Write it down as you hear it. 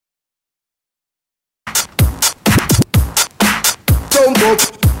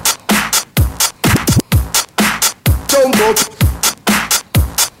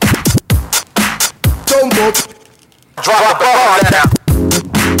Drop the bomb now.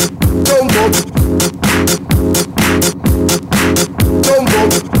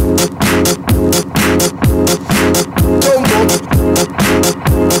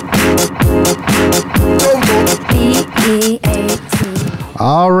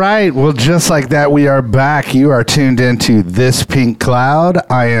 All right. Well, just like that, we are back. You are tuned into This Pink Cloud.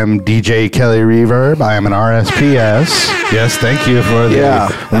 I am DJ Kelly Reverb. I am an RSPS. Yes, thank you for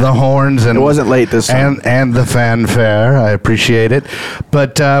the horns. And it wasn't late this time. And the fanfare. I appreciate it.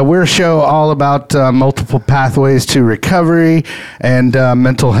 But we're a show all about multiple pathways to recovery and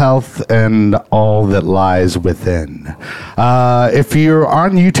mental health and all that lies within. If you're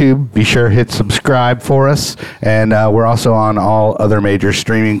on YouTube, be sure to hit subscribe for us. And we're also on all other major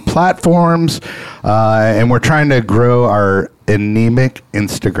streaming platforms. And we're trying to grow our anemic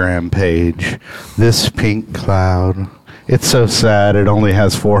Instagram page, This Pink Cloud. It's so sad. It only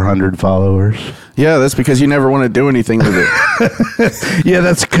has 400 followers. Yeah, that's because you never want to do anything with it. Yeah,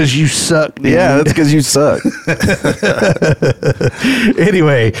 that's because you suck, dude. Yeah, that's because you suck.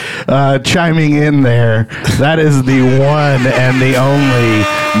 Anyway, chiming in there, that is the one and the only,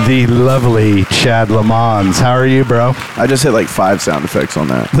 the lovely Chad Lamons. How are you, bro? I just hit like 5 sound effects on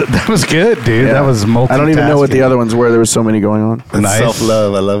that. That was good, dude. Yeah. That was multitasking. I don't even know what the other ones were. There was so many going on. Nice.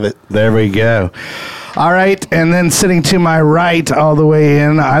 Self-love. I love it. There we go. All right, and then sitting to my right, all the way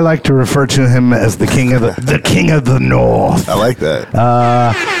in, I like to refer to him as the king of the king of the North. I like that.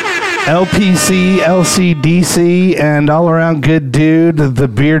 LPC, LCDC, and all around good dude, the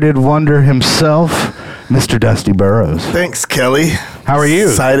bearded wonder himself, Mr. Dusty Burrows. Thanks, Kelly. How are you?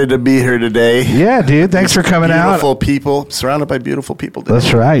 Excited to be here today. Yeah, dude. Thanks for coming out. Beautiful people. Surrounded by beautiful people today.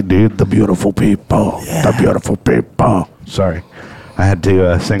 That's right, dude. The beautiful people. Yeah. The beautiful people. Sorry. I had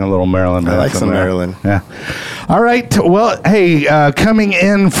to sing a little Marilyn. I like some Marilyn. Yeah. All right. Well, hey, coming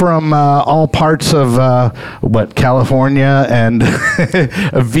in from all parts of California and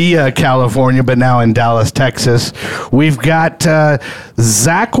via California, but now in Dallas, Texas, we've got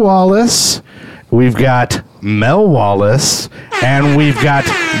Zach Wallace, we've got Mel Wallace, and we've got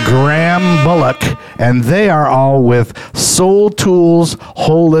Graham Bullock, and they are all with Soul Tools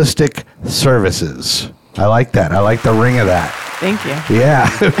Holistic Services. I like that. I like the ring of that. Thank you. Yeah.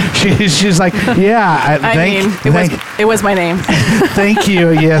 she's like, yeah. It was my name. Thank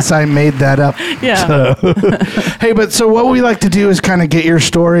you. Yes, I made that up. Yeah. So, hey, so what we like to do is kind of get your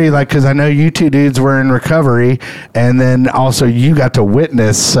story, like, because I know you two dudes were in recovery, and then also you got to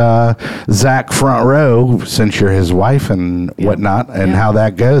witness Zach front row since you're his wife and whatnot, and how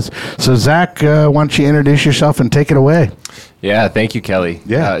that goes. So, Zach, why don't you introduce yourself and take it away? Yeah, thank you, Kelly.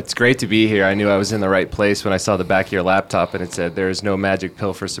 Yeah. It's great to be here. I knew I was in the right place when I saw the back of your laptop and it said, there is no magic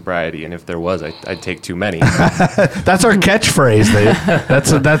pill for sobriety. And if there was, I'd take too many. That's our catchphrase, dude.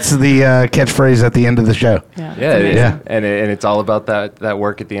 That's the catchphrase at the end of the show. Yeah, it is. Yeah. And it's all about that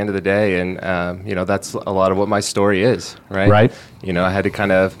work at the end of the day. And, that's a lot of what my story is, right? Right. I had to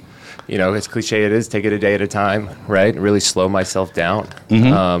kind of, as cliche it is, take it a day at a time, right? Really slow myself down.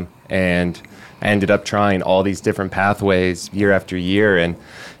 Mm-hmm. And I ended up trying all these different pathways year after year, and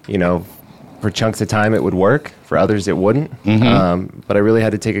for chunks of time it would work, for others it wouldn't. Mm-hmm. But I really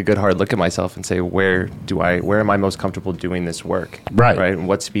had to take a good hard look at myself and say, where am I most comfortable doing this work? Right. And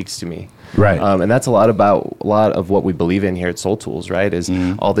what speaks to me? Right. And that's a lot of what we believe in here at Soul Tools, right? Is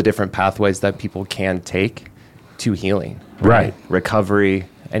all the different pathways that people can take to healing, Right. Recovery,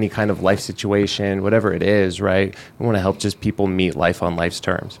 any kind of life situation, whatever it is, right? We want to help just people meet life on life's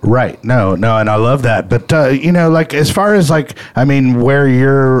terms. Right. No, and I love that. But, like, as far as, like, I mean, where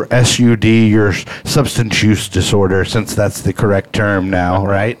your SUD, your substance use disorder, since that's the correct term now,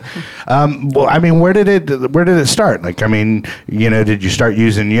 right? Well, I mean, where did it start? Like, I mean, did you start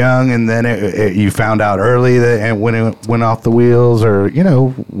using young and then you found out early and when it went off the wheels or,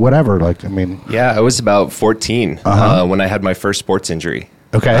 whatever? Like, I mean. Yeah, I was about 14 when I had my first sports injury.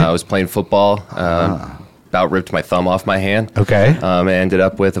 Okay. I was playing football, about ripped my thumb off my hand. Okay. I ended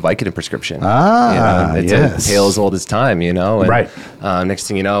up with a Vicodin prescription. It's yes. a tale as old as time, And, right. Next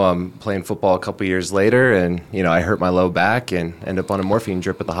thing you know, I'm playing football a couple years later, and, I hurt my low back and end up on a morphine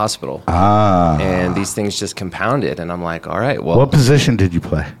drip at the hospital. And these things just compounded, and I'm like, all right, well. What position did you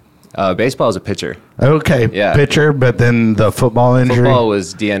play? Baseball as a pitcher. Okay. Yeah. Pitcher, but then the football injury? Football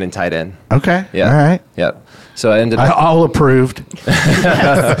was DN and tight end. Okay. Yeah. All right. Yep. So I ended up. All approved.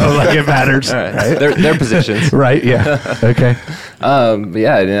 Like it matters. All right. Their positions. Right. Yeah. Okay.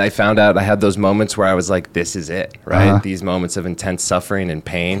 Yeah, and I found out I had those moments where I was like, this is it, right? Uh-huh. These moments of intense suffering and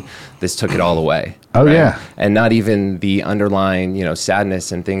pain, this took it all away. Oh, right? yeah. And not even the underlying,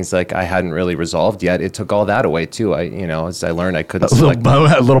 sadness and things like I hadn't really resolved yet. It took all that away too. As I learned, I couldn't A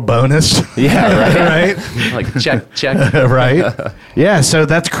little bonus. Yeah, right. Right? Like check. Right? Yeah, so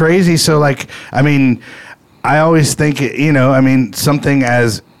that's crazy. So, like, I mean, I always think, something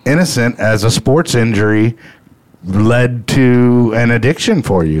as innocent as a sports injury led to an addiction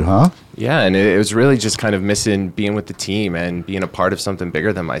for you, huh? Yeah, and it was really just kind of missing being with the team and being a part of something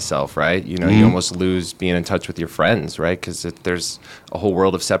bigger than myself, right? You almost lose being in touch with your friends, right? Because there's a whole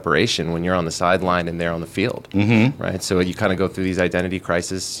world of separation when you're on the sideline and they're on the field, right? So you kind of go through these identity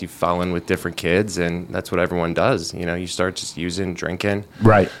crises. You fall in with different kids, and that's what everyone does. You start just using, drinking.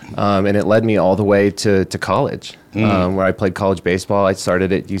 Right. And it led me all the way to college, where I played college baseball. I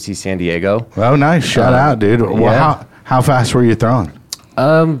started at UC San Diego. Oh, nice. Shout out, dude. Well, yeah. how fast were you throwing?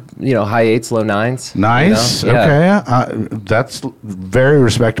 High 8s, low 9s. Nice. Yeah. Okay. That's very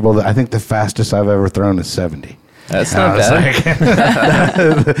respectable. I think the fastest I've ever thrown is 70. That's not bad.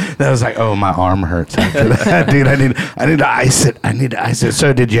 That was like, oh, my arm hurts after that, dude. I need to ice it.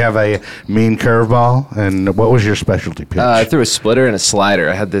 So, did you have a mean curveball? And what was your specialty pitch? I threw a splitter and a slider.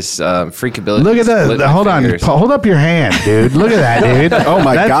 I had this freak ability. Look at to split that! my Hold on, fingers. hold up your hand, dude. Look at that, dude. Oh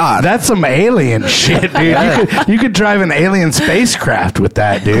my God. That's some alien shit, dude. You could drive an alien spacecraft with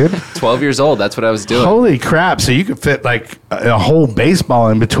that, dude. 12 years old. That's what I was doing. Holy crap! So you could fit like a whole baseball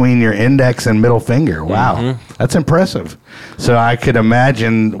in between your index and middle finger. Wow, that's impressive. So I could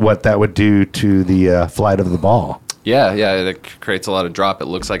imagine what that would do to the flight of the ball. Yeah. It creates a lot of drop. It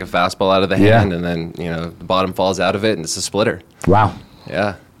looks like a fastball out of the hand, and then the bottom falls out of it, and it's a splitter. Wow,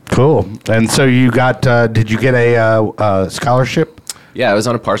 Yeah. cool. And so you got? Did you get a scholarship? Yeah, I was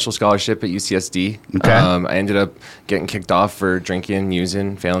on a partial scholarship at UCSD. Okay. I ended up getting kicked off for drinking,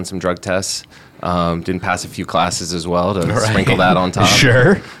 using, failing some drug tests. Didn't pass a few classes as well to sprinkle that on top.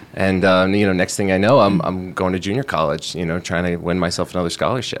 Sure. And next thing I know, I'm going to junior college. Trying to win myself another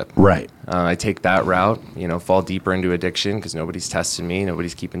scholarship. Right. I take that route. Fall deeper into addiction because nobody's testing me,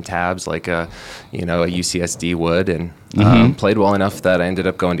 nobody's keeping tabs like a UCSD would, and played well enough that I ended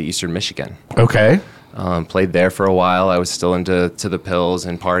up going to Eastern Michigan. Okay. Played there for a while. I was still into the pills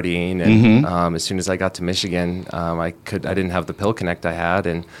and partying, and as soon as I got to Michigan, I didn't have the pill connect I had,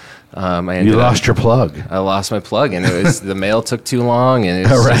 and You lost your plug. I lost my plug, and it was the mail took too long, and it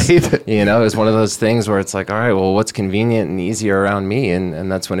was Right. it was one of those things where it's like, all right, well, what's convenient and easier around me,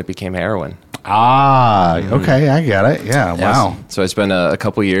 and that's when it became heroin. Okay, I got it. Yeah, wow. So I spent a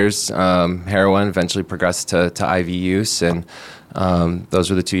couple years heroin, eventually progressed to IV use, and those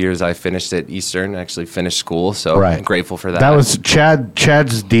were the 2 years I finished at Eastern, actually finished school, so I'm grateful for that. That was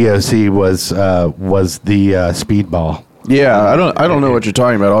Chad's DOC was the speedball. Yeah, I don't know what you're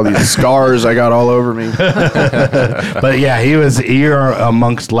talking about. All these scars I got all over me. But yeah, you're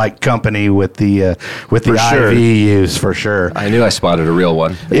amongst like company with the sure. IV use for sure. I knew I spotted a real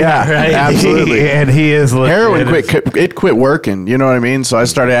one. Yeah, Right? absolutely. And he is legit. Heroin quit working. You know what I mean? So I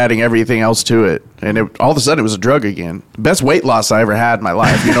started adding everything else to it, and all of a sudden it was a drug again. Best weight loss I ever had in my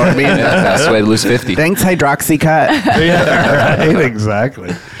life. You know what I mean? Best way to lose 50. Thanks, Hydroxycut. Yeah, right,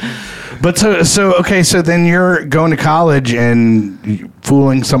 exactly. But so then you're going to college and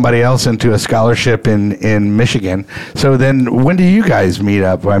fooling somebody else into a scholarship in Michigan. So then when do you guys meet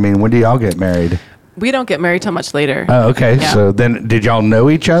up? I mean, when do y'all get married? We don't get married till much later. Oh, okay. Yeah. So then did y'all know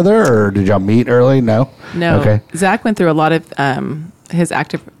each other or did y'all meet early? No? No. Okay. Zach went through a lot of his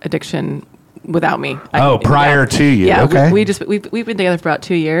active addiction without me. Prior to you. Yeah. Okay. We've been together for about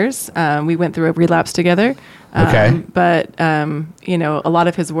 2 years. We went through a relapse together. Okay. But a lot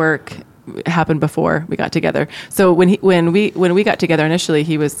of his work happened before we got together. So when we got together initially,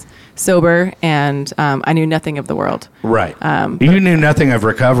 he was sober, and I knew nothing of the world. Right. You knew nothing of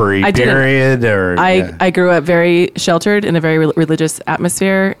recovery, I didn't. period? Or I grew up very sheltered in a very religious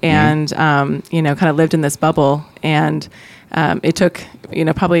atmosphere, and kind of lived in this bubble. And it took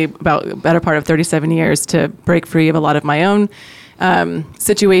probably about a better part of 37 years to break free of a lot of my own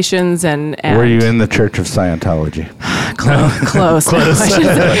situations and Were you in the Church of Scientology? Close.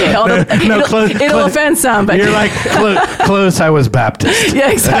 It'll offend some, but You're like close. I was Baptist.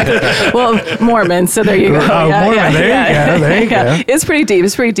 yeah, exactly. Well, Mormon. So there you go. Oh, Mormon. There you go. It's pretty deep.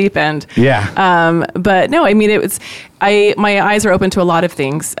 It's pretty deep end. Yeah. But no, I mean, my eyes are open to a lot of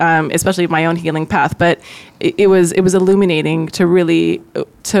things, especially my own healing path. But it was illuminating to really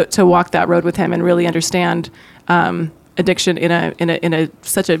to walk that road with him and really understand addiction in a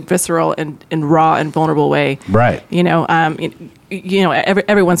such a visceral and raw and vulnerable way. Right.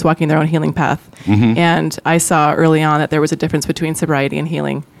 everyone's walking their own healing path. Mm-hmm. And I saw early on that there was a difference between sobriety and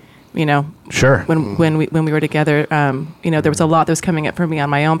healing. Sure. When we were together, there was a lot that was coming up for me on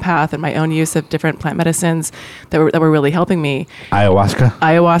my own path and my own use of different plant medicines that were really helping me.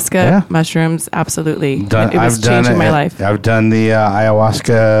 Ayahuasca, mushrooms, absolutely. It was I've done changing my life. I've done the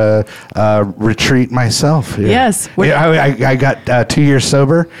ayahuasca retreat myself. Yeah. Yes. I got 2 years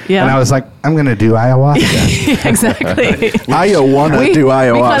sober, Yeah. and I was like, I'm going to do ayahuasca. Exactly. I want to do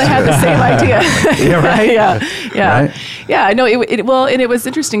ayahuasca. We kind of had the same idea. Yeah, right. Yeah. Right. Yeah. I know. And it was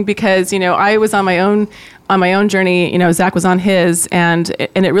interesting because I was on my own journey. Zach was on his, and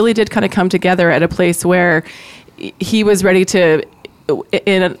it really did kind of come together at a place where he was ready to.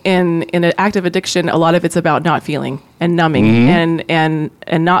 In an active addiction, a lot of it's about not feeling and numbing and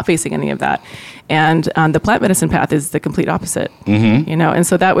not facing any of that. And the plant medicine path is the complete opposite. And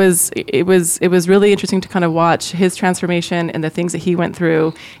so it was really interesting to kind of watch his transformation and the things that he went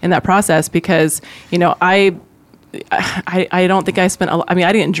through in that process, because I don't think I spent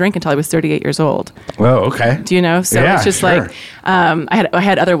I didn't drink until I was 38 years old. Well, okay. Do you know? So Yeah, it's just sure. like I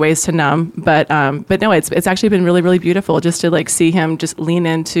had other ways to numb, but no, it's actually been really, really beautiful just to see him just lean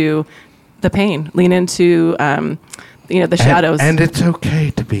into the pain, lean into the shadows. And it's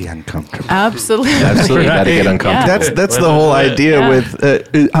okay to be uncomfortable. Absolutely. Absolutely, got to get Yeah. uncomfortable. That's the whole idea Yeah.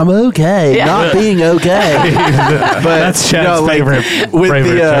 with I'm okay, Yeah. not being okay. But That's Chad's favorite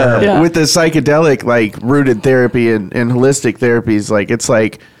term. Yeah. with the psychedelic rooted therapy and holistic therapies, it's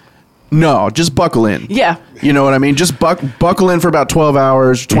like, no, just buckle in. Yeah. You know what I mean? Just buckle in for about 12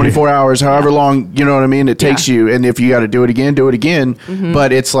 hours, 24 hours, however long, you know what I mean, it takes you. And if you got to do it again, do it again.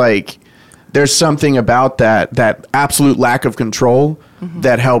 But it's like, there's something about that absolute lack of control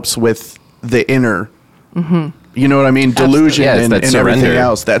that helps with the inner, you know what I mean, delusion Yeah, it's and that everything surrender,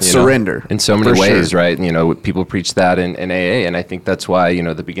 else, that you know, surrender. in so many for ways, sure. right? People preach that in AA, and I think that's why,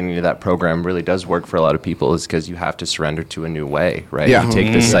 the beginning of that program really does work for a lot of people, is because you have to surrender to a new way, right? Yeah. You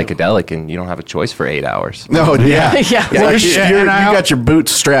take this psychedelic and you don't have a choice for 8 hours. No, yeah. Yeah. Well, you and I- got your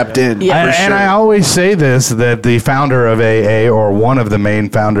boots strapped in. Yeah. for And sure. I always say this, that the founder of AA, or one of the main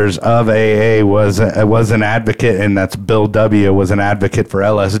founders of AA, was an advocate, and that's Bill W., was an advocate for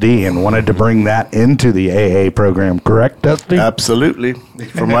LSD and wanted to bring that into the AA program, correct, Dusty? Absolutely.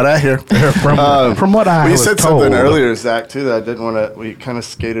 From what I hear. From what I We was said told. something earlier, Zach, too, that I didn't want to, we kind of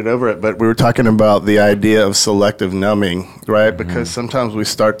skated over it, but we were talking about the idea of selective numbing, right? Because sometimes we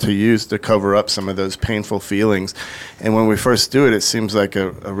start to use to cover up some of those painful feelings. And when we first do it, it seems like a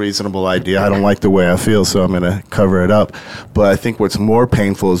reasonable idea. I don't like the way I feel, so I'm going to cover it up. But I think what's more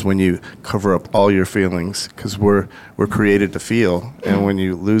painful is when you cover up all your feelings, because we're created to feel. And when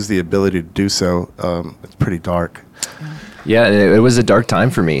you lose the ability to do so, it's pretty dark. Yeah, it was a dark time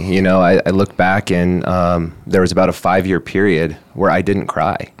for me. I look back, and there was about a 5-year period where I didn't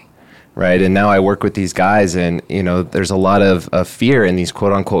cry, right? And now I work with these guys, and, there's a lot of fear in these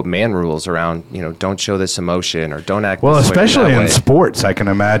quote-unquote man rules around, don't show this emotion or don't act Well, this way or especially that in way. sports, I can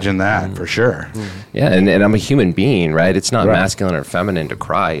imagine that for sure. Yeah, and I'm a human being, right? It's not Right. masculine or feminine to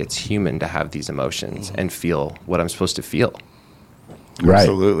cry. It's human to have these emotions and feel what I'm supposed to feel. Right.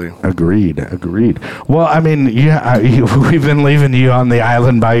 Absolutely. Agreed. Well, I mean, we've been leaving you on the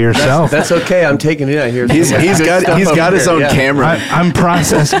island by yourself. That's okay. I'm taking it out here. He's got his own camera. I'm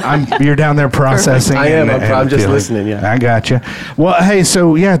processing. You're down there processing. I am. I'm just feeling. listening, yeah. I got you. Well, hey,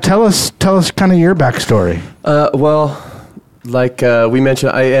 so yeah, tell us kind of your backstory. Well, like we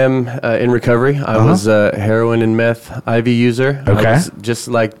mentioned, I am in recovery. I was a heroin and meth IV user. Okay. I was just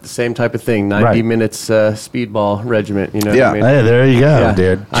like the same type of thing, 90 Right. minutes speedball regiment. You know Yeah. what I mean? Hey, there you go, Yeah.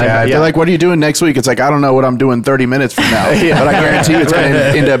 dude. I- Chad. They're like, what are you doing next week? It's like, I don't know what I'm doing 30 minutes from now. But I guarantee you it's going to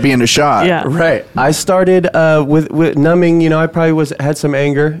end up being a shot. Yeah. Right. I started with numbing. I probably had some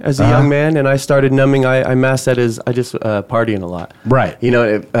anger as a young man, and I started numbing. I masked that as I just partying a lot. Right.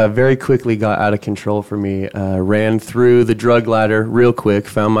 It very quickly got out of control for me. Ran through the drug ladder real quick,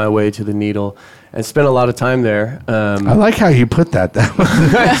 found my way to the needle, and spent a lot of time there. I like how you put that.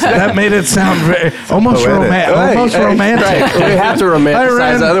 That made it sound almost romantic. Almost romantic. Right. We have to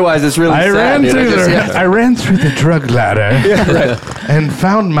romanticize, otherwise it's really sad. I ran through the drug ladder and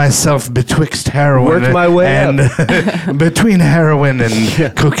found myself betwixt heroin Worked my way and between heroin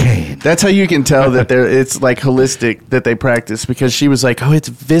and cocaine. That's how you can tell that it's like holistic that they practice, because she was like, oh, it's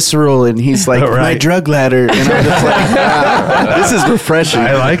visceral. And he's like, my Right. drug ladder. And I'm just like, this is refreshing.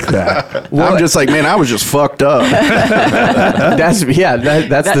 I like that. I'm just like, like, man, I was just fucked up. That's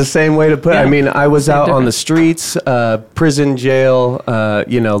the same way to put it. I mean, I was out on the streets, prison, jail,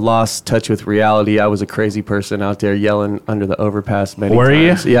 lost touch with reality. I was a crazy person out there yelling under the overpass many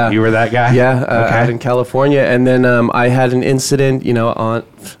times. You? Yeah. You were that guy? Yeah, out in California. And then I had an incident, on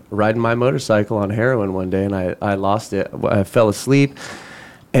riding my motorcycle on heroin one day, and I lost it. I fell asleep,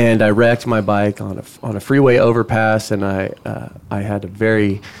 and I wrecked my bike on a freeway overpass, and I had a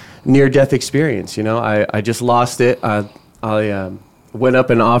very near-death experience. I just lost it. I went up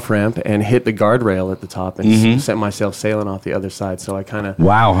an off-ramp and hit the guardrail at the top and sent myself sailing off the other side. So I kind of...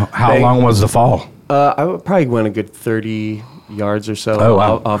 Wow. How long was the fall? I probably went a good 30 yards or so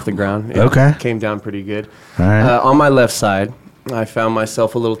off the ground. Okay. Came down pretty good. All right. On my left side, I found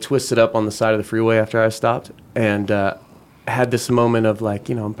myself a little twisted up on the side of the freeway after I stopped, and had this moment of like,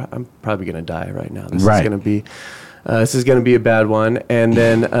 I'm probably going to die right now. This is going to be a bad one. And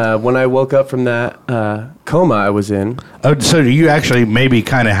then when I woke up from that coma I was in. Oh, so you actually maybe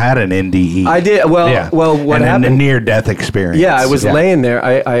kind of had an NDE. I did. Well, what happened? A near-death experience. Yeah, I was laying there.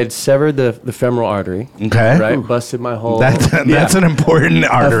 I had severed the femoral artery. Okay. Right, busted my whole. That's an important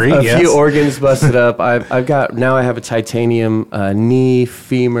artery. A few organs busted up. I have a titanium knee,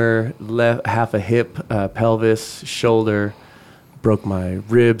 femur, half a hip, pelvis, shoulder. Broke my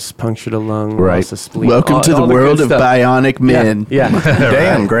ribs, punctured a lung, lost a spleen. Welcome to the world of bionic men. Yeah.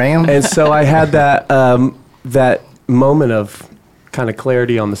 Damn, Graham. And so I had that moment of kind of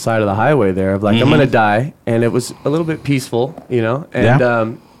clarity on the side of the highway there of like, I'm going to die. And it was a little bit peaceful,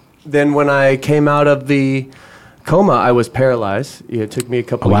 And then when I came out of the coma, I was paralyzed. It took me a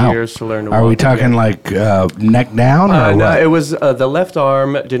couple of years to learn to walk. Are we talking like neck down? Or no, what? it was the left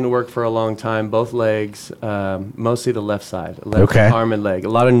arm didn't work for a long time. Both legs, mostly the left side, left arm and leg. A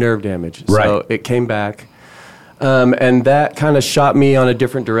lot of nerve damage. Right. So it came back. And that kind of shot me on a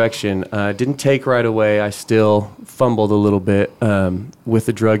different direction. Didn't take right away. I still fumbled a little bit with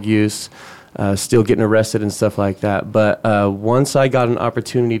the drug use. Still getting arrested and stuff like that. But once I got an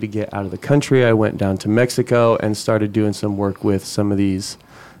opportunity to get out of the country, I went down to Mexico and started doing some work with some of these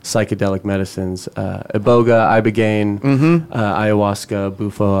psychedelic medicines. Iboga, Ibogaine, ayahuasca,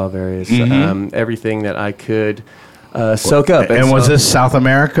 bufo, various, everything that I could soak up. And was this South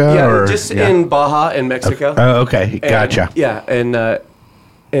America? Yeah, in Baja in Mexico. Oh, okay. Gotcha. And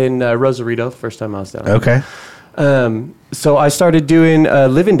in Rosarito, first time I was down there. Okay. So I started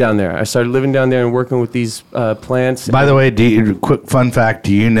living down there. I started living down there and working with these plants. By the way, quick fun fact,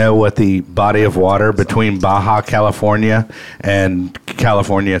 do you know what the body of water between Baja California and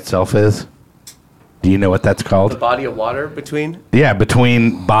California itself is? Do you know what that's called? The body of water between? Yeah,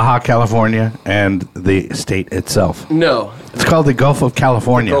 between Baja California and the state itself. No. It's called the Gulf of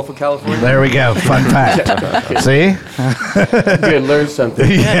California. The Gulf of California? There we go. Fun fact. See? Good, learn something.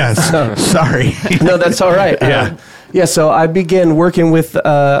 Yes. Sorry. No, that's all right. Yeah. So I began working with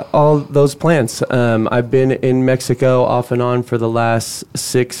all those plants. I've been in Mexico off and on for the last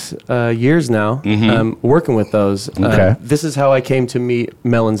 6 years now, working with those. Okay. This is how I came to meet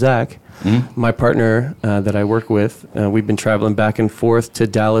Mel and Zach, my partner that I work with. We've been traveling back and forth to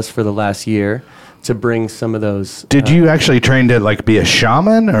Dallas for the last year to bring some of those. Did you actually train to like be a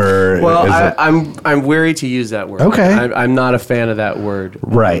shaman, or? Well, I'm wary to use that word. Okay. I'm not a fan of that word.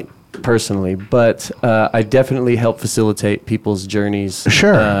 Right. Personally, but I definitely help facilitate people's journeys.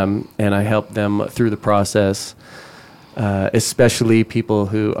 Sure. And I help them through the process, especially people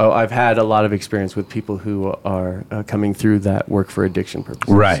who, I've had a lot of experience with people who are coming through that work for addiction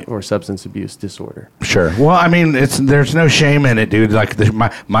purposes. Right. Or substance abuse disorder. Sure. Well, I mean, there's no shame in it, dude. Like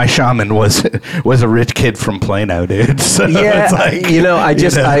my shaman was a rich kid from Plano, dude. So Yeah,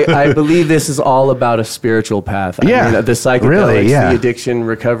 it's like, I believe this is all about a spiritual path. I Yeah, mean, the psychedelics, really, yeah. the addiction,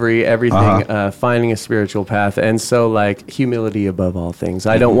 recovery, everything, finding a spiritual path. And so, like, humility above all things.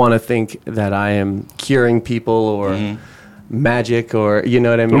 I don't want to think that I am curing people or magic or, you know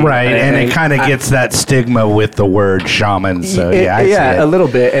what I mean? Right, and it kind of gets that stigma with the word shaman. So I see it. a little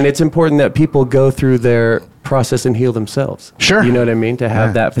bit. And it's important that people go through their process and heal themselves. Sure. You know what I mean? To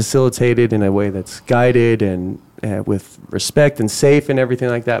have that facilitated in a way that's guided and with respect and safe and everything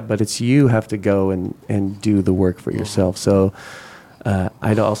like that. But it's you have to go and do the work for yourself. So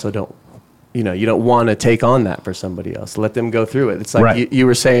I also don't, you don't want to take on that for somebody else. Let them go through it. It's like you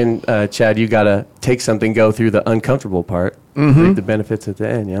were saying, Chad, you got to take something, go through the uncomfortable part, reap the benefits at the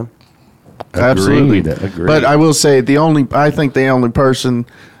end, yeah? Absolutely. Agreed. But I will say I think the only person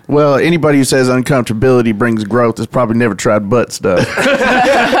Well, anybody who says uncomfortability brings growth has probably never tried butt stuff.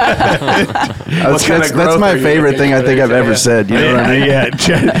 That's my favorite thing I think I've ever said. You know what I mean? Yeah,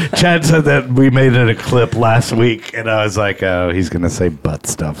 Chad said that we made it a clip last week, and I was like, oh, he's going to say butt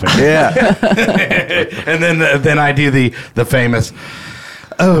stuff. Yeah. And then I do the famous,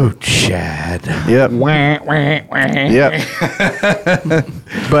 oh, Chad. Yep. Wah, wah, wah. Yep.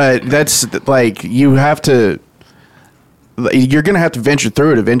 But that's like, you're going to have to venture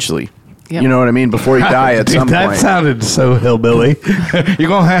through it eventually. Yep. You know what I mean? Before you die at Dude, some that point. sounded so hillbilly. You're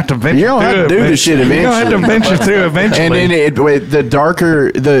going to have to venture You're gonna have to through do it. the shit You're going to have to eventually. venture through eventually. And then the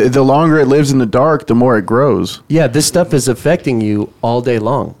darker, the longer it lives in the dark, the more it grows. Yeah, this stuff is affecting you all day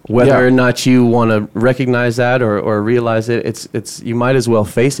long. Whether Yeah. or not you want to recognize that or realize it, it's you might as well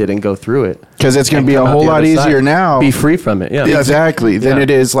face it and go through it. Because it's going And to be a come out whole the lot other easier side. now. Be free from it. Yeah. Exactly. Than Yeah. it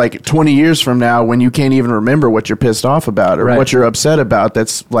is like 20 years from now when you can't even remember what you're pissed off about or Right. what you're upset about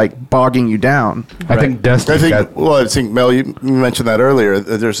that's like bogging you down. I think Dusty I think, Mel, you mentioned that earlier.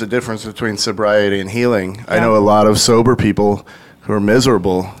 There's a difference between sobriety and healing. I know a lot of sober people who are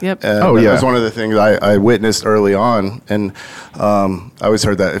miserable. Yep. And Oh, that yeah. was one of the things I witnessed early on. And I always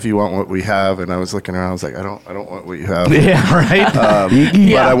heard that if you want what we have, and I was looking around, I was like, I don't want what you have. Yeah, right. But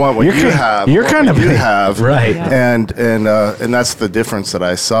I want what you have. You're what kind of you have, right. Yeah. And that's the difference that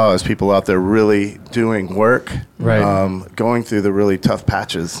I saw is people out there really doing work, Right. going through the really tough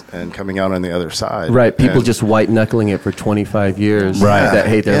patches and coming out on the other side. Right. People And- just white knuckling it for 25 years. Right. That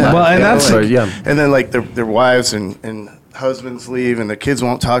hate their Yeah. life. Well, and that's- Or, yeah. And then like their wives and husbands leave and the kids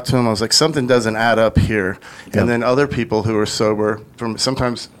won't talk to them. I was like, something doesn't add up here. And then other people who are sober from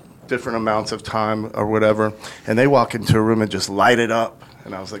sometimes different amounts of time or whatever, and they walk into a room and just light it up.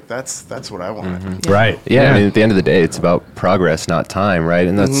 And I was like, that's what I want. Right. Yeah, I mean, at the end of the day, it's about progress, not time, right?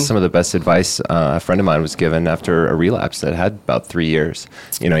 And that's Mm-hmm. some of the best advice a friend of mine was given after a relapse that had about 3 years.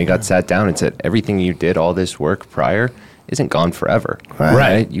 You know, he got sat down and said, everything you did, all this work prior, isn't gone forever.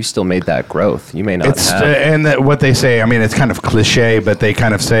 Right. You still made that growth. You may not It's have. and that what they say. I mean, it's kind of cliche, but they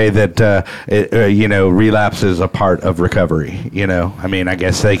kind of say that relapse is a part of recovery. You know, I mean, I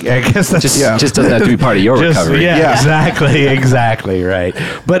guess that's just doesn't have to be part of your recovery. Yeah, Yeah. exactly right.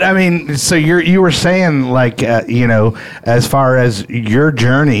 But I mean, so you were saying like as far as your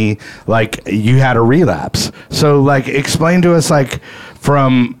journey, like you had a relapse. So like, explain to us like.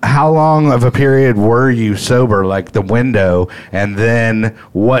 From how long of a period were you sober, like the window, and then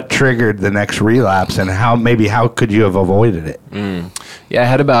what triggered the next relapse, and how could you have avoided it? Yeah, I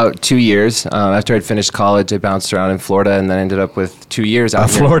had about 2 years. After I'd finished college, I bounced around in Florida and then ended up with 2 years out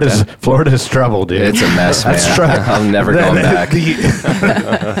here. Florida's trouble, dude. It's a mess, man. That's trouble. I'm never going back.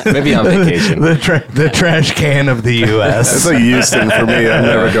 Maybe on vacation. The trash can of the U.S. It's like Houston for me. I'm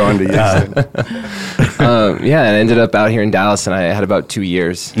never going to Houston. Yeah, and I ended up out here in Dallas, and I had about 2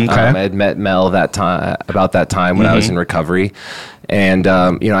 years. Okay. I had met Mel about that time when I was in recovery, and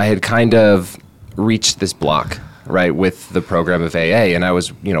I had kind of reached this block, right, with the program of AA, and I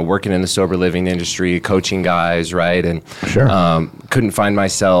was working in the sober living industry, coaching guys, right, and Sure. couldn't find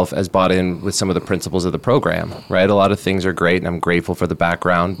myself as bought in with some of the principles of the program, right. A lot of things are great, and I'm grateful for the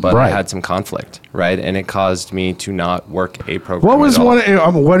background, but Right. I had some conflict, right, and it caused me to not work a program. What was at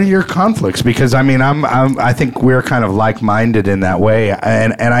all. what are your conflicts? Because I mean, I think we're kind of like-minded in that way,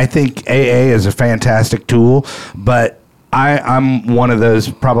 and I think AA is a fantastic tool, but I'm one of those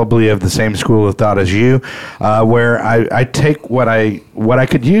probably of the same school of thought as you, where I take what I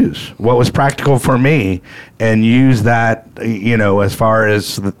could use, what was practical for me, and use that, as far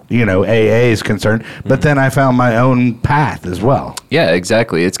as, AA is concerned. But then I found my own path as well. Yeah,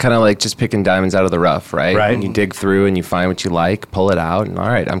 exactly. It's kind of like just picking diamonds out of the rough, right? Right. And you dig through and you find what you like, pull it out, and all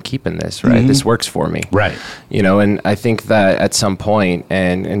right, I'm keeping this, right? This works for me. Right. And I think that at some point,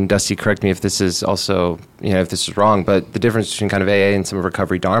 and Dusty, correct me if this is also, if this is wrong, but the difference between kind of AA and some of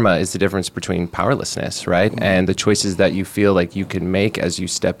recovery dharma is the difference between powerlessness, right? And the choices that you feel like you can make as you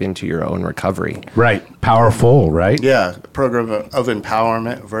step into your own recovery. Right. Powerful, right? Yeah, program of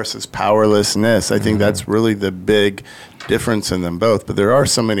empowerment versus powerlessness. I think that's really the big difference in them both. But there are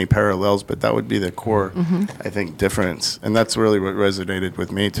so many parallels, but that would be the core, I think, difference. And that's really what resonated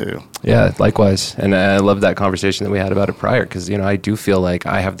with me, too. Yeah, likewise. And I love that conversation that we had about it prior because, I do feel like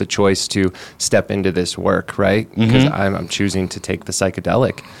I have the choice to step into this work, right? Because I'm choosing to take the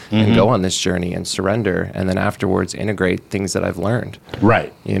psychedelic and go on this journey and surrender and then afterwards integrate things that I've learned.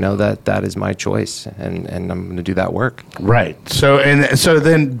 Right. That is my choice and I'm going to do that work. Right. So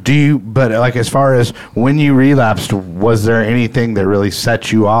then but like as far as when you relapsed, was there anything that really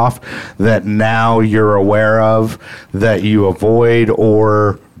set you off that now you're aware of that you avoid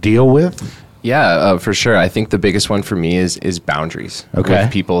or deal with? Yeah, for sure. I think the biggest one for me is boundaries Okay.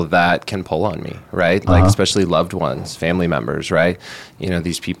 with people that can pull on me, right? Like especially loved ones, family members, right? You know,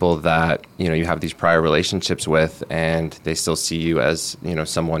 these people that, you know, you have these prior relationships with and they still see you as, you know,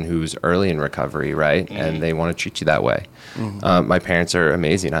 someone who's early in recovery, right? And they want to treat you that way. My parents are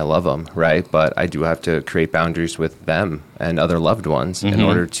amazing. I love them, right? But I do have to create boundaries with them and other loved ones in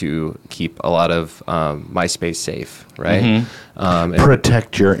order to keep a lot of my space safe, right? And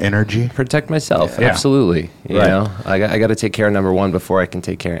Protect your energy. protect myself. Yeah. Absolutely. You Right. know, I got to take care of number one before I can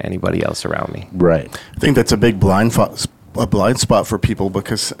take care of anybody else around me. Right. I think that's a big blind spot for people,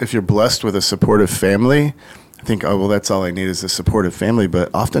 because if you're blessed with a supportive family, I think, oh, well, that's all I need is a supportive family.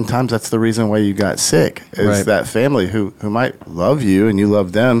 But oftentimes that's the reason why you got sick, is Right. that family who might love you and you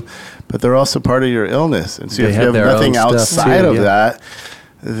love them, but they're also part of your illness. And so They if have you have their nothing own stuff outside too, of yeah. that,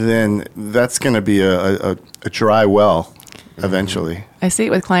 then that's going to be a dry well eventually. I see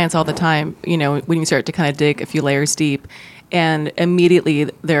it with clients all the time, you know, when you start to kind of dig a few layers deep, and immediately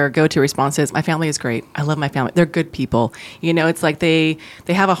their go-to response is, my family is great. I love my family. They're good people. You know, it's like they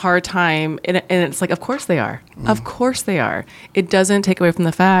have a hard time, and it's like, of course they are. Of course they are. It doesn't take away from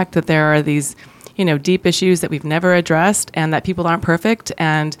the fact that there are these, you know, deep issues that we've never addressed, and that people aren't perfect,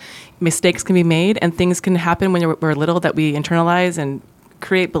 and mistakes can be made, and things can happen when we're little that we internalize and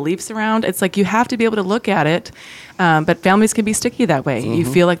create beliefs around. It's like you have to be able to look at it, but families can be sticky that way. You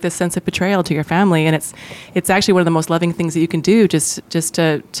feel like this sense of betrayal to your family, and it's actually one of the most loving things that you can do, just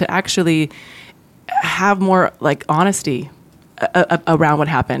to actually have more like honesty around what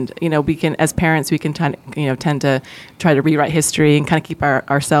happened. You know, we can, as parents, we can tend to try to rewrite history and kind of keep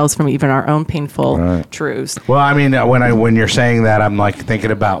ourselves from even our own painful truths. Well, I mean, when you're saying that, I'm like thinking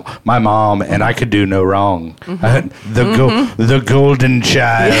about my mom, and I could do no wrong. The golden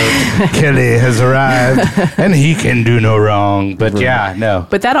child, Kelly, has arrived, and he can do no wrong. But yeah, no,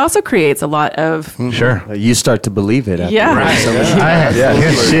 But that also creates a lot of sure. You start to believe it. After Yeah. right.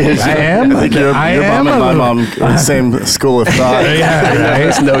 I am. I think your mom and my mom are the same school of thought. Yeah,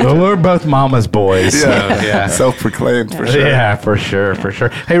 right. Well, we're both mama's boys. So, yeah. Self-proclaimed for sure. Yeah, for sure.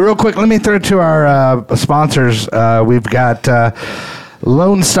 Hey, real quick, let me throw it to our sponsors. We've got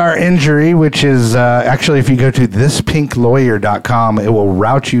Lone Star Injury, which is actually, if you go to thispinklawyer.com, it will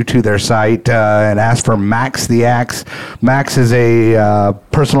route you to their site and ask for Max the Axe. Max is a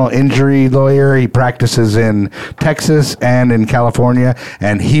personal injury lawyer. He practices in Texas and in California,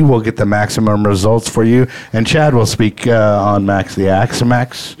 and he will get the maximum results for you. And Chad will speak on Max the Axe.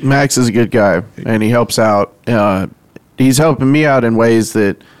 Max is a good guy, and he helps out. He's helping me out in ways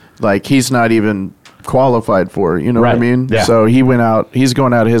that, like, he's not even qualified for. You know what I mean? Yeah. So he's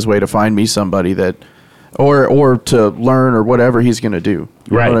going out of his way to find me somebody that, or to learn or whatever he's going to do.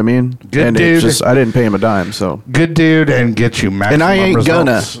 You know what I mean? Good and dude. It's just, I didn't pay him a dime, so. Good dude, and get you maximum And I ain't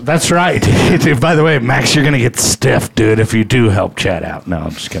results. That's right. By the way, Max, you're going to get stiff, dude, if you do help Chad out. No, I'm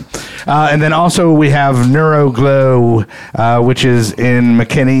just kidding. And then also we have NeuroGlow, which is in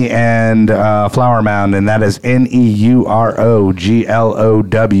McKinney and Flower Mound, and that is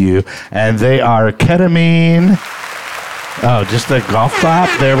NeuroGlow. And they are ketamine. Oh, just the golf clap?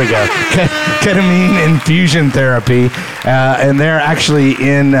 There we go. Ketamine infusion therapy. And they're actually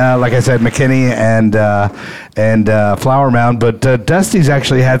in, like I said, McKinney and Flower Mound. But Dusty's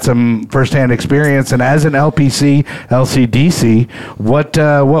actually had some firsthand experience. And as an LPC, LCDC, what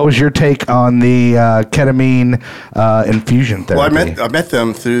was your take on the ketamine infusion therapy? Well, I met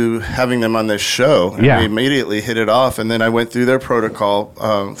them through having them on this show. And Yeah. we immediately hit it off. And then I went through their protocol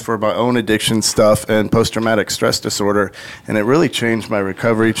for my own addiction stuff and post-traumatic stress disorder. And it really changed my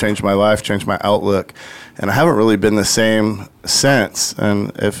recovery, changed my life, changed my outlook. And I haven't really been the same since.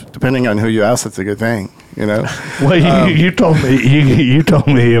 And depending on who you ask, that's a good thing, you know? Well, you told me, you told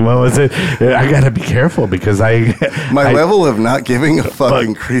me, what was it? I got to be careful because My level of not giving a fuck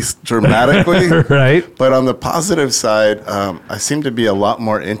increased dramatically. Right. But on the positive side, I seem to be a lot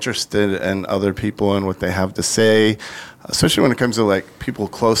more interested in other people and what they have to say, especially when it comes to like people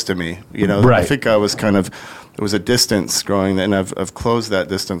close to me. You know, Right. I think I was there was a distance growing, and I've closed that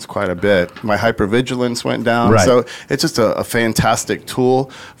distance quite a bit. My hypervigilance went down. Right. So it's just a fantastic tool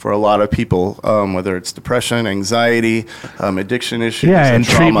for a lot of people, whether it's depression, anxiety, addiction issues. Yeah, and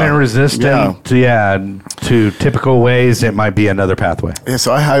trauma. treatment resistant. To typical ways, it might be another pathway. Yeah,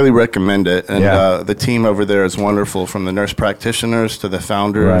 so I highly recommend it. And Yeah. the team over there is wonderful, from the nurse practitioners to the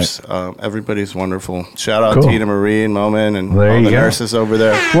founders. Everybody's wonderful. Shout out Cool. Tina Marie and Momin and There all you the go. nurses over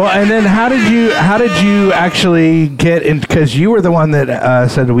there. Well, and then how did you actually actually get in, because you were the one that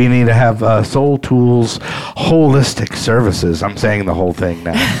said we need to have Soul Tools holistic services. I'm saying the whole thing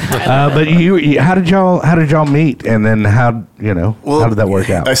now. But how did y'all meet, and then how did that work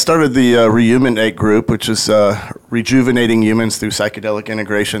out? I started the Rehumanate group, which is rejuvenating humans through psychedelic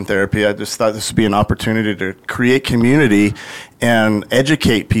integration therapy. I just thought this would be an opportunity to create community and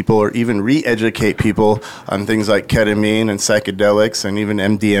educate people, or even re-educate people on things like ketamine and psychedelics and even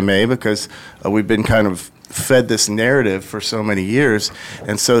MDMA, because we've been kind of fed this narrative for so many years.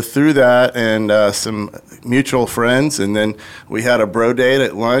 And so through that and some mutual friends, and then we had a bro date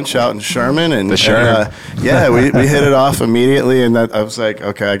at lunch out in Sherman, and we hit it off immediately, and I was like,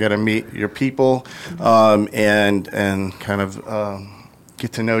 okay, I got to meet your people, and kind of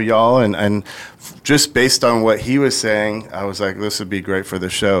get to know y'all, and just based on what he was saying, I was like, this would be great for the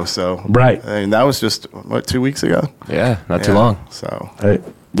show. So right, and that was just 2 weeks ago. Yeah, not too long. So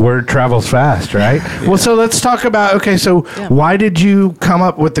word travels fast, right? Yeah. Well, so let's talk about, why did you come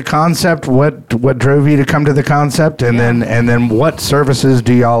up with the concept? What drove you to come to the concept, and then what services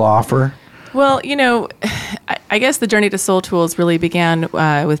do y'all offer? Well, I guess the journey to Soul Tools really began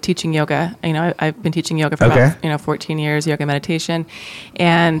with teaching yoga. I've been teaching yoga for about 14 years, yoga meditation,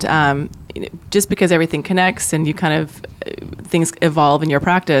 and just because everything connects and you kind of things evolve in your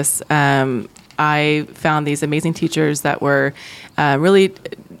practice, I found these amazing teachers that were really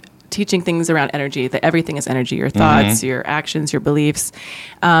teaching things around energy, that everything is energy, your thoughts, your actions, your beliefs.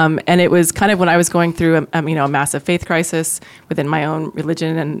 And it was kind of when I was going through a massive faith crisis within my own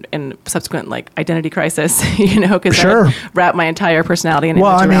religion and subsequent identity crisis, because I wrapped my entire personality in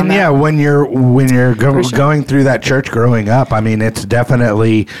well, image around that. when you're going through that church growing up, it's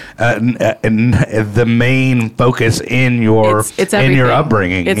definitely the main focus in your in your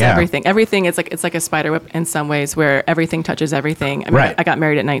upbringing. It's everything. Everything. It's like a spider web in some ways, where everything touches everything. I got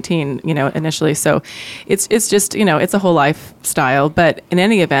married at 19. Initially. So it's just, it's a whole lifestyle. But in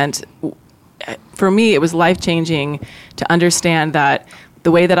any event, for me, it was life-changing to understand that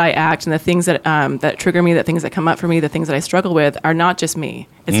the way that I act and the things that that trigger me, the things that come up for me, the things that I struggle with are not just me.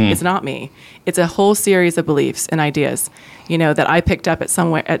 It's not me. It's a whole series of beliefs and ideas, that I picked up at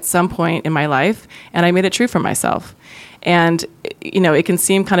some point in my life, and I made it true for myself. And, it can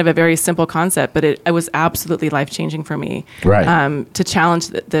seem kind of a very simple concept, but it was absolutely life-changing for me. Right. To challenge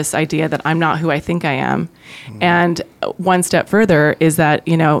this idea that I'm not who I think I am. And one step further is that,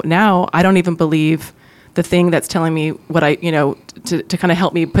 now I don't even believe the thing that's telling me what I, to kind of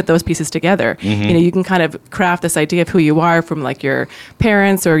help me put those pieces together. You can kind of craft this idea of who you are from your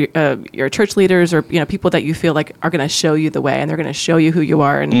parents or your church leaders or, people that you feel like are going to show you the way, and they're going to show you who you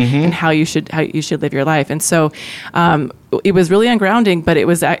are and how you should live your life. And so it was really ungrounding, but it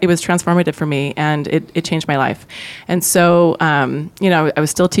was transformative for me, and it changed my life. And so, I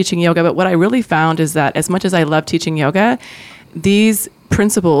was still teaching yoga, but what I really found is that as much as I love teaching yoga, these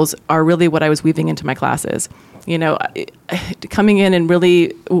principles are really what I was weaving into my classes. Coming in and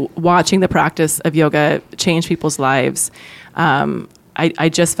really watching the practice of yoga change people's lives. I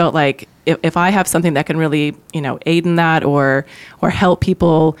just felt like if I have something that can really, aid in that or help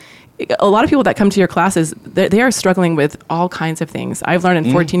people. A lot of people that come to your classes, they are struggling with all kinds of things. I've learned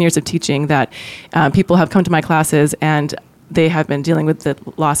in 14 years of teaching that people have come to my classes and they have been dealing with the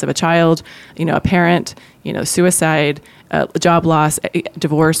loss of a child, a parent, suicide, job loss,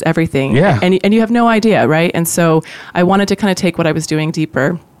 divorce, everything. Yeah. And you have no idea, right? And so I wanted to kind of take what I was doing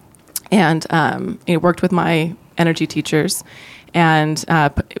deeper and worked with my energy teachers and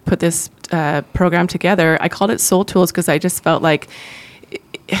put this program together. I called it Soul Tools because I just felt like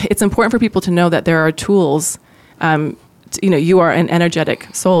it's important for people to know that there are tools. You are an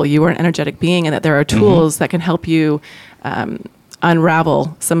energetic soul. You are an energetic being, and that there are tools that can help you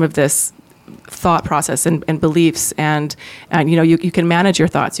unravel some of this thought process and beliefs, and you can manage your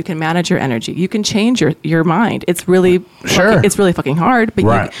thoughts, you can manage your energy, you can change your mind. It's really it's really fucking hard,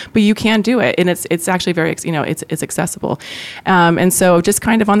 but you can do it, and it's actually very it's accessible. And so just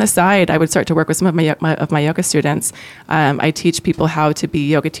kind of on the side, I would start to work with some of my yoga students. I teach people how to be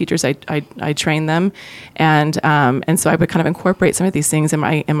yoga teachers. I train them, and so I would kind of incorporate some of these things in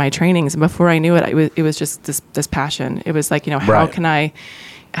my trainings. And before I knew it, it was just this passion. It was like,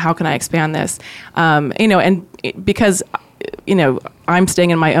 how can I expand this? And because, I'm staying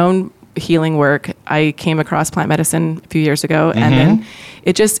in my own healing work, I came across plant medicine a few years ago, and then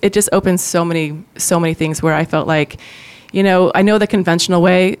it just opens so many things where I felt like, I know the conventional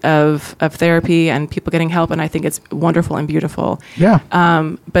way of therapy and people getting help, and I think it's wonderful and beautiful. Yeah.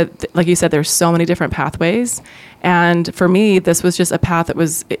 But like you said, there's so many different pathways. And for me, this was just a path that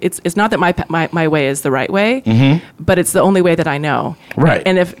was, it's not that my way is the right way, but it's the only way that I know. Right.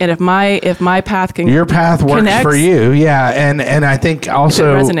 And if my path can, your path works connects, for you. Yeah. And I think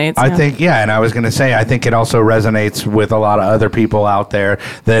also, It resonates, I yeah. think, yeah. And I was going to say, I think it also resonates with a lot of other people out there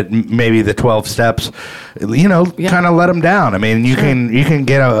that maybe the 12 steps, kind of let them down. I mean, you can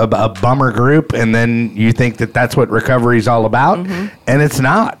get a bummer group and then you think that that's what recovery is all about. And it's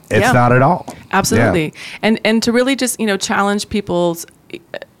not. It's not at all. Absolutely. Yeah. And to really just, challenge people's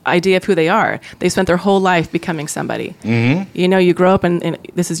idea of who they are. They spent their whole life becoming somebody. You grow up and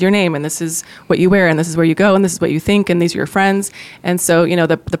this is your name and this is what you wear and this is where you go and this is what you think and these are your friends. And so,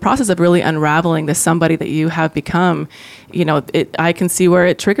 the process of really unraveling the somebody that you have become, I can see where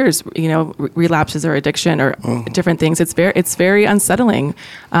it triggers, relapses or addiction or different things. It's very unsettling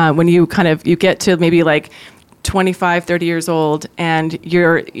when you get to maybe like 25, 30 years old and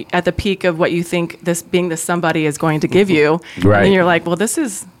you're at the peak of what you think being this somebody is going to give you. Right. And then you're like, well, this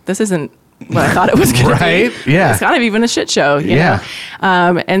isn't what I thought it was going to be. Right. Yeah. It's kind of even a shit show. You know?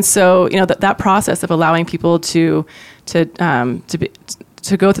 And so, that process of allowing people to go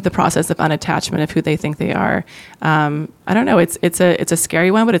through the process of unattachment of who they think they are. I don't know. It's a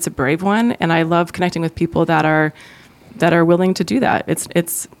scary one, but it's a brave one. And I love connecting with people that are willing to do that.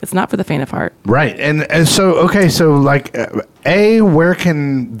 It's not for the faint of heart. Right. And so, okay. So like, where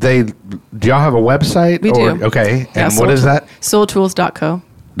can they, do y'all have a website? We do. Okay. Yeah, And what is that? Soultools.co.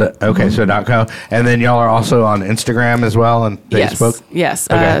 Okay. So .co. And then y'all are also on Instagram as well and Facebook? Yes.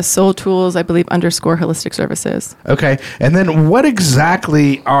 Okay. Soul Tools, I believe, _ Holistic Services. Okay. And then what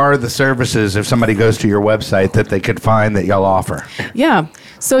exactly are the services if somebody goes to your website that they could find that y'all offer? Yeah.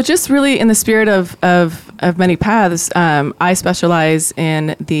 So just really in the spirit of many paths, I specialize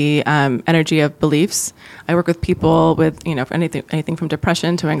in the energy of beliefs. I work with people with, anything from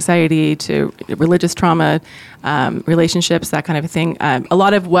depression to anxiety to religious trauma, relationships, that kind of thing. A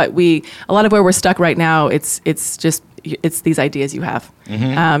lot of where we're stuck right now, it's these ideas you have.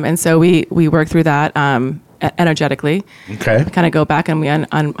 And so we work through that energetically. Okay. Kind of go back and we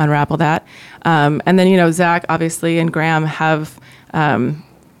unravel that. And then, Zach, obviously, and Graham have,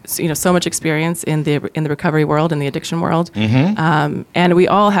 so much experience in the recovery world and the addiction world, and we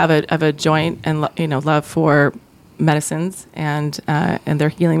all have a joint and love for medicines and their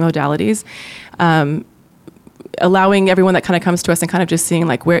healing modalities. Allowing everyone that kind of comes to us and kind of just seeing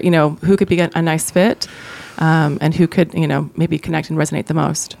like where who could be a nice fit. And who could, maybe connect and resonate the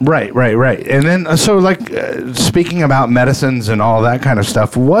most. Right. And then, so like, speaking about medicines and all that kind of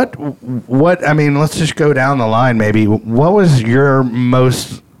stuff, what, I mean, let's just go down the line maybe. What was your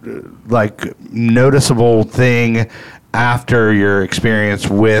most, noticeable thing after your experience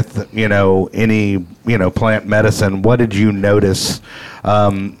with, any, plant medicine? What did you notice? I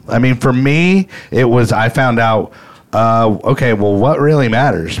mean, for me, it was, I found out, okay, well, what really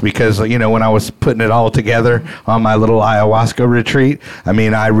matters? Because, when I was putting it all together on my little ayahuasca retreat, I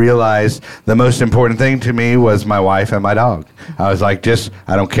mean, I realized the most important thing to me was my wife and my dog. I was like,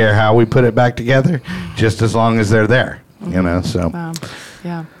 I don't care how we put it back together, just as long as they're there, so. Wow.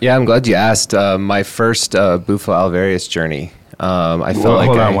 Yeah. Yeah, I'm glad you asked. My first Bufo alvarius journey. I felt like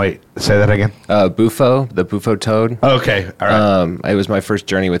hold on, wait. Say that again. Bufo, the Bufo toad. Okay, all right. It was my first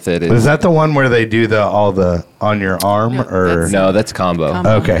journey with it. Is that the one where they do all the on your arm or? No, that's combo.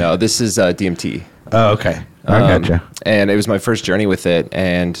 Okay. No, this is DMT. Oh, okay. I gotcha. And it was my first journey with it.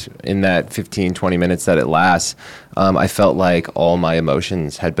 And in that 15, 20 minutes that it lasts, I felt like all my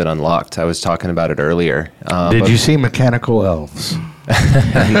emotions had been unlocked. I was talking about it earlier. Did you see Mechanical Elves?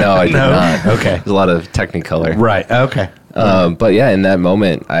 No, I did not. Okay. There's a lot of Technicolor. Right. Okay. But yeah, in that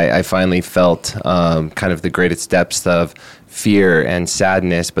moment, I finally felt kind of the greatest depths of fear and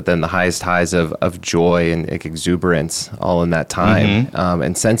sadness, but then the highest highs of joy and exuberance all in that time.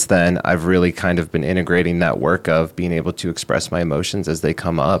 And since then, I've really kind of been integrating that work of being able to express my emotions as they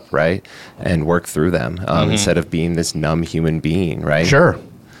come up, right? And work through them instead of being this numb human being, right? Sure.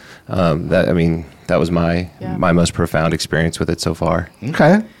 That was my most profound experience with it so far.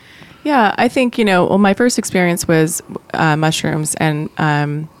 Okay. Yeah, I think, my first experience was mushrooms and,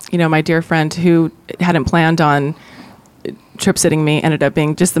 my dear friend who hadn't planned on trip sitting me ended up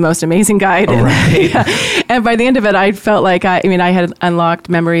being just the most amazing guide. Oh, right. And by the end of it, I felt like, I had unlocked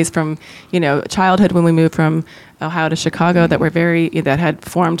memories from, childhood when we moved from Ohio to Chicago that were that had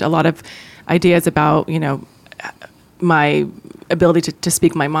formed a lot of ideas about, my ability to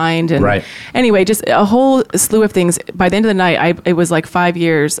speak my mind. And Right. anyway, just a whole slew of things. By the end of the night, it was like 5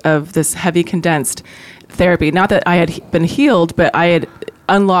 years of this heavy condensed therapy. Not that I had been healed, but I had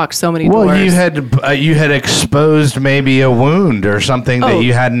unlocked so many doors. Well, you had exposed maybe a wound or something that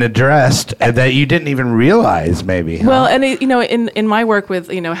you hadn't addressed that you didn't even realize, maybe. Huh? Well, and in my work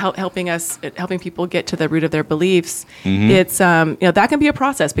with helping people get to the root of their beliefs, it's that can be a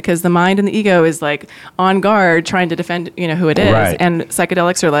process because the mind and the ego is like on guard trying to defend who it is, Right. and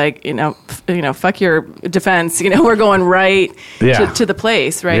psychedelics are like fuck your defense, we're going right to the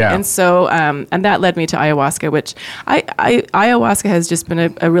place, right? Yeah. And so and that led me to ayahuasca, which ayahuasca has just been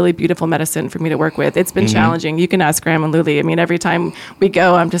a really beautiful medicine for me to work with. It's been challenging. You can ask Graham and Luli. I mean, every time we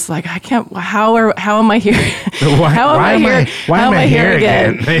go, I'm just like, I can't. How am I here? Why am I here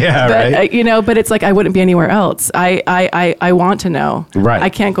again? Yeah, but, right. But it's like I wouldn't be anywhere else. I want to know. Right. I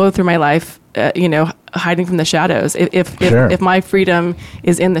can't go through my life, hiding from the shadows. Sure. If my freedom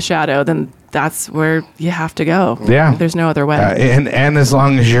is in the shadow, then that's where you have to go. Yeah. There's no other way. And as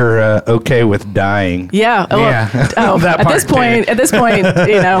long as you're okay with dying. Yeah. That At this point,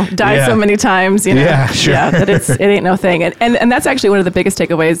 died so many times. Yeah, sure. Yeah, that it ain't no thing. And that's actually one of the biggest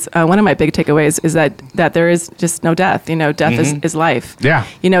takeaways. One of my big takeaways is that there is just no death. Death is life. Yeah.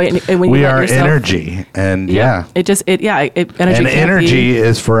 And when We you let are yourself, energy, and energy. and can't energy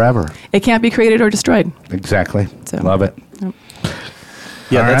is forever. It can't be created or destroyed. Exactly. So. Love it. Yep.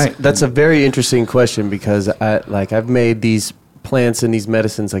 Yeah, All right. that's a very interesting question because I've made these plants and these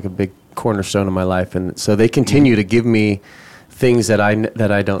medicines like a big cornerstone of my life, and so they continue to give me things that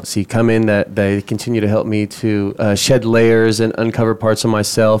I don't see coming. That they continue to help me to shed layers and uncover parts of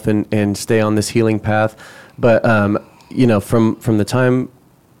myself and stay on this healing path. But from the time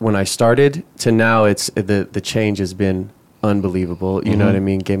when I started to now, it's the change has been unbelievable. You know what I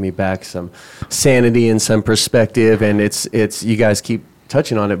mean? Gave me back some sanity and some perspective, and it's you guys keep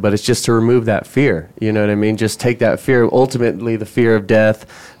touching on it, but it's just to remove that fear. You know what I mean? Just take that fear, ultimately the fear of death,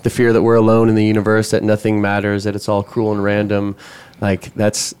 the fear that we're alone in the universe, that nothing matters, that it's all cruel and random. Like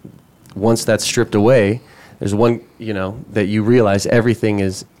once that's stripped away, there's one, that you realize everything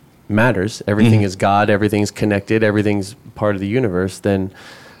matters. Everything is God, everything's connected, everything's part of the universe. Then,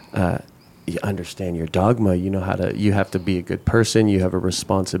 you understand your dogma. You have to be a good person. You have a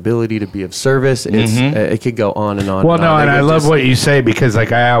responsibility to be of service. It could go on and on. Well, and on. I love what you say because,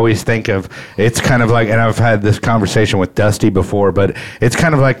 I always think of it's kind of like, and I've had this conversation with Dusty before, but it's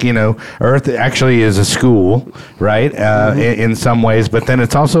kind of like Earth actually is a school, right? In some ways, but then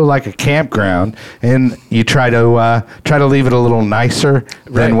it's also like a campground, and you try to leave it a little nicer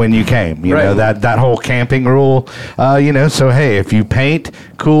than when you came. You know that whole camping rule. So hey, if you paint,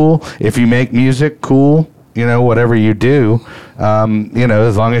 cool. If you make music, cool. Whatever you do,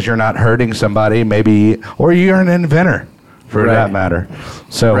 as long as you're not hurting somebody, maybe, or you're an inventor for that matter.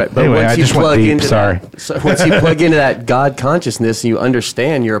 So but anyway, I just went deep. Sorry. Once you plug into that God consciousness and you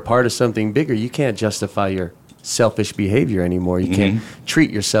understand you're a part of something bigger, you can't justify your selfish behavior anymore. You can't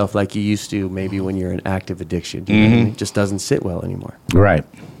treat yourself like you used to maybe when you're in active addiction. You know what I mean? It just doesn't sit well anymore. Right.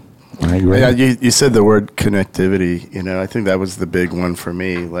 I agree. Yeah, you said the word connectivity. I think that was the big one for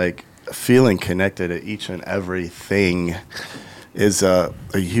me. Like, feeling connected to each and everything is a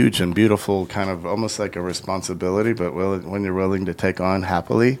huge and beautiful kind of almost like a responsibility, but when you're willing to take on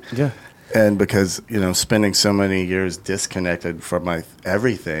happily. Yeah. And because, spending so many years disconnected from my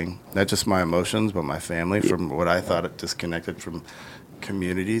everything, not just my emotions, but my family, from what I thought it disconnected from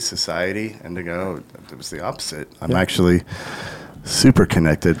community, society, and to go, it was the opposite. I'm actually super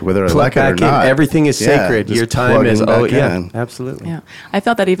connected, whether I like it or not. Everything is sacred. Just Your time is in. Absolutely. Yeah, I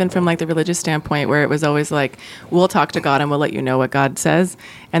felt that even from like the religious standpoint, where it was always like, we'll talk to God and we'll let you know what God says,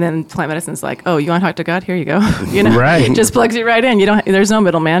 and then plant medicine's like, oh, you want to talk to God? Here you go. Right. Just plugs you right in. There's no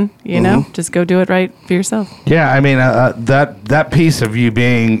middleman. Just go do it right for yourself. Yeah, I mean that piece of you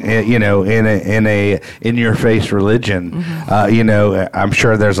being in your face religion, I'm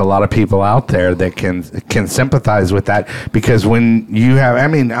sure there's a lot of people out there that can sympathize with that because when you have,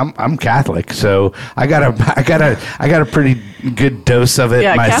 I'm Catholic, so I got a pretty good dose of it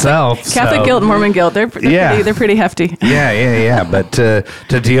myself. Catholic guilt, Mormon guilt, they're pretty hefty. Yeah. But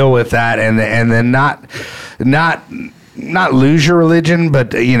to deal with that and then not lose your religion,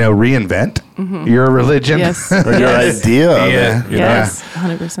 but reinvent your religion. Yes. Or your idea of Yeah. it. you know? Yes,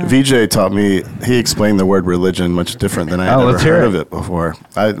 100%. VJ taught me, he explained the word religion much different than I had ever let's hear heard it. of it before.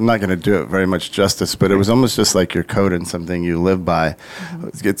 I'm not going to do it very much justice, but it was almost just like your code and something you live by.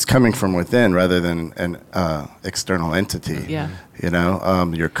 It's coming from within rather than an external entity. Yeah. You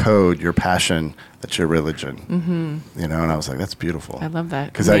know, your code, your passion, that's your religion. You know, and I was like, that's beautiful. I love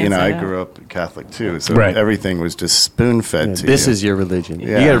that. Because I grew up Catholic too, so Right. everything was just spoon fed to This you. is your religion.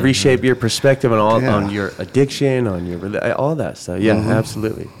 Yeah. You got to reshape your perspective on all Yeah. on your addiction, on your all that stuff. Yeah,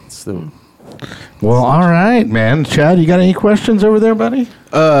 absolutely. It's the Well, all right, man. Chad, you got any questions over there, buddy?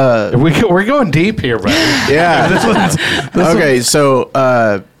 We're going deep here, buddy. Yeah. Okay, so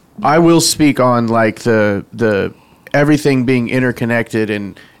I will speak on like the everything being interconnected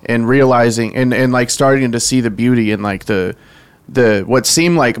and realizing and like starting to see the beauty in like the what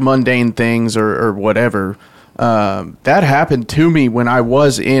seemed like mundane things or whatever. That happened to me when I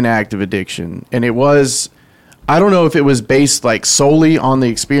was in active addiction, and it was. I don't know if it was based like solely on the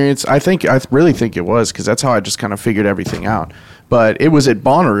experience. I really think it was, because that's how I just kind of figured everything out. But it was at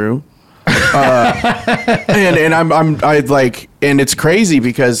Bonnaroo, and it's crazy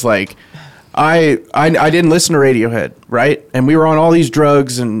because like I didn't listen to Radiohead, right? And we were on all these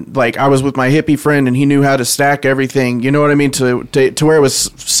drugs, and like I was with my hippie friend, and he knew how to stack everything. You know what I mean? To where it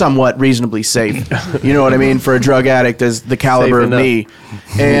was somewhat reasonably safe. You know what I mean, for a drug addict as the caliber Safe of me.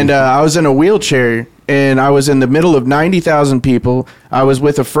 And I was in a wheelchair. And I was in the middle of 90,000 people. I was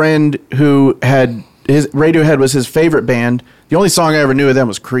with a friend who had Radiohead was his favorite band. The only song I ever knew of them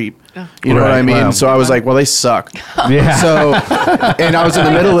was Creep. You know what I mean? Wow. So I was like, well, they suck. Yeah. So, and I was in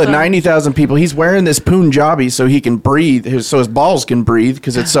the middle of 90,000 people. He's wearing this Punjabi so he can breathe, so his balls can breathe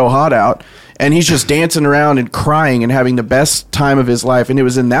because it's so hot out. And he's just dancing around and crying and having the best time of his life. And it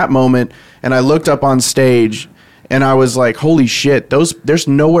was in that moment, and I looked up on stage, and I was like, holy shit, there's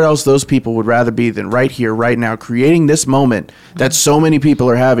nowhere else those people would rather be than right here, right now, creating this moment that so many people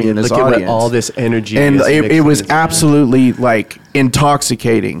are having in this look at audience. what all this energy And is it mixed was into- absolutely like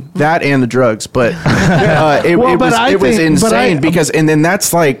intoxicating, that and the drugs. But it was insane because, and then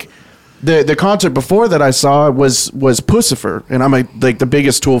that's like, the concert before that I saw was Pussifer, and I'm like the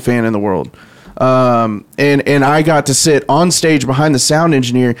biggest Tool fan in the world. And I got to sit on stage behind the sound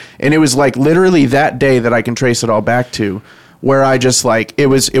engineer, and it was like literally that day that I can trace it all back to, where I just like it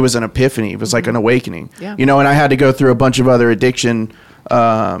was an epiphany. It was like an awakening, Yeah. you know. And I had to go through a bunch of other addiction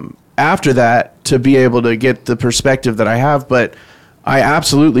after that to be able to get the perspective that I have. But I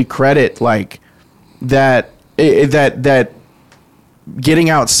absolutely credit like that getting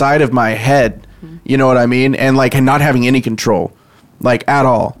outside of my head, you know what I mean, and like and not having any control, like at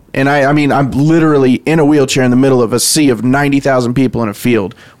all. And I mean, I'm literally in a wheelchair in the middle of a sea of 90,000 people in a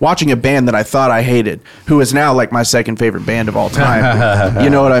field, watching a band that I thought I hated, who is now like my second favorite band of all time. You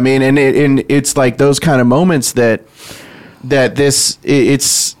know what I mean? And it's like those kind of moments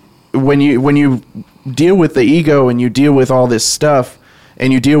it's when you deal with the ego and you deal with all this stuff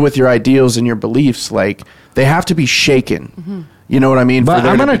and you deal with your ideals and your beliefs, like they have to be shaken. You know what I mean? But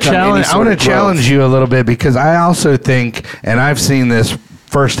I'm going to challenge. I want to challenge you a little bit, because I also think, and I've seen this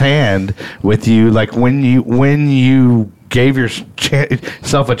firsthand with you, like when you gave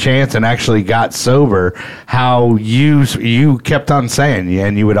yourself a chance and actually got sober, how you kept on saying,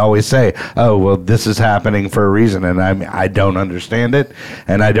 and you would always say, oh, well, this is happening for a reason, and I don't understand it,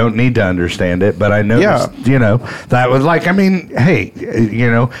 and I don't need to understand it, but I noticed, you know, that was like, I mean, hey,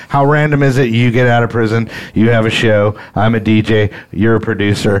 you know, how random is it? You get out of prison, you have a show, I'm a DJ, you're a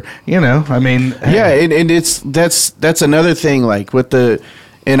producer, you know, I mean, hey. Yeah, and that's another thing, like with the.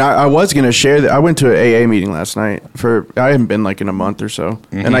 And I was going to share that. I went to an AA meeting last night. I haven't been like in a month or so.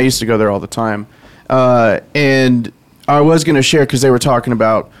 And I used to go there all the time. And I was going to share because they were talking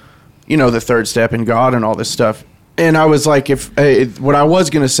about, you know, the third step in God and all this stuff. And I was like, what I was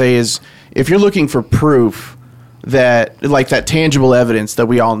going to say is, if you're looking for proof that, like that tangible evidence that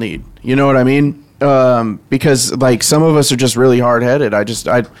we all need, you know what I mean? Because like some of us are just really hard headed.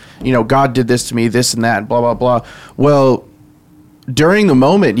 You know, God did this to me, this and that, blah, blah, blah. Well, during the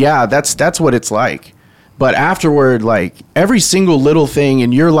moment, yeah, that's what it's like. But afterward, like every single little thing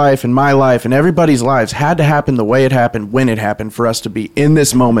in your life and my life and everybody's lives had to happen the way it happened, when it happened, for us to be in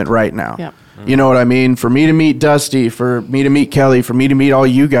this moment right now. Yep. You know what I mean? For me to meet Dusty, for me to meet Kelly, for me to meet all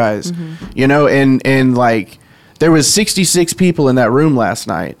you guys, you know, and like there was 66 people in that room last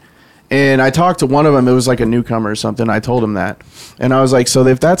night. And I talked to one of them. It was like a newcomer or something. I told him that, and I was like, "So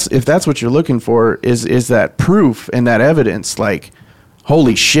if that's what you're looking for, is that proof and that evidence? Like,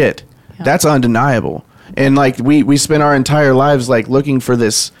 holy shit, that's undeniable." And like we spent our entire lives like looking for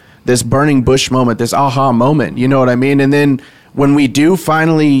this burning bush moment, this aha moment. You know what I mean? And then when we do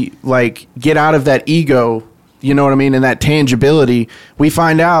finally like get out of that ego, you know what I mean, and that tangibility, we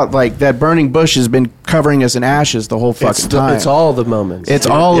find out like that burning bush has been covering us in ashes the whole fucking time. It's all the moments. It's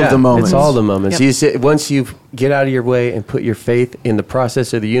all of the moments. It's all the moments. Yep. You see, once you get out of your way and put your faith in the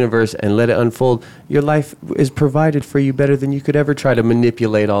process of the universe and let it unfold, your life is provided for you better than you could ever try to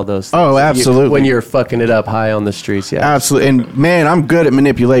manipulate all those things. Oh, absolutely. When you're fucking it up high on the streets, yeah. Absolutely. And man, I'm good at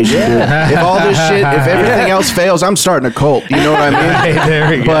manipulation, dude. If all this shit, if everything else fails, I'm starting a cult. You know what I mean? Hey, there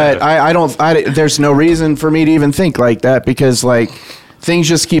we go. But I don't, there's no reason for me to even think like that, because like things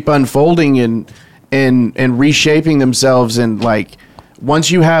just keep unfolding and reshaping themselves. And like, once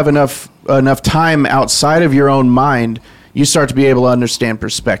you have enough time outside of your own mind, you start to be able to understand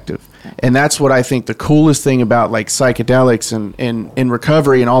perspective. And that's what I think the coolest thing about like psychedelics and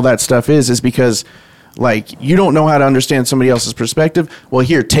recovery and all that stuff is because like you don't know how to understand somebody else's perspective. Well,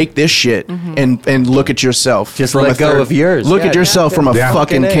 here, take this shit and look at yourself. Just from let go of yours. Look Yeah, at yourself from a yeah.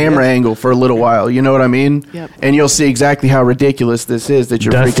 fucking Fucking camera yeah. angle for a little while. You know what I mean? Yep. And you'll see exactly how ridiculous this is that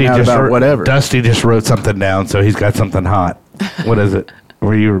you're freaking out about whatever. Dusty just wrote something down, so he's got something hot. What is it?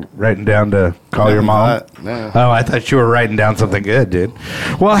 Were you writing down to call your mom? No. Oh, I thought you were writing down something good, dude.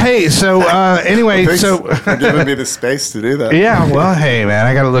 Well, hey, so anyway, Thanks so for giving me the space to do that. yeah, well, hey, man,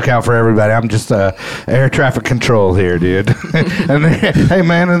 I got to look out for everybody. I'm just air traffic control here, dude. And hey,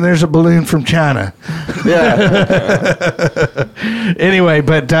 man, and there's a balloon from China. Yeah. Anyway,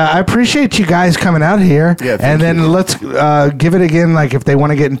 but I appreciate you guys coming out here. Yeah, thank and then you. let's give it again. Like, if they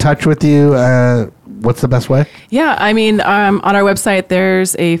want to get in touch with you, what's the best way? Yeah, I mean, on our website,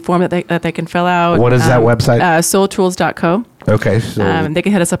 there's a form that they can fill out. What is that website? Soultools.co. Okay, so They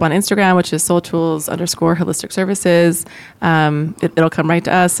can hit us up on Instagram, which is soultools_holistic services. It'll come right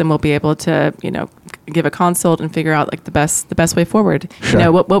to us, and we'll be able to, give a consult and figure out like the best way forward.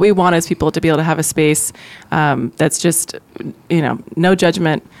 Sure. What we want is people to be able to have a space that's just, no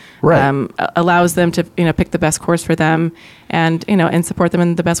judgment. Right. Allows them to, pick the best course for them, and and support them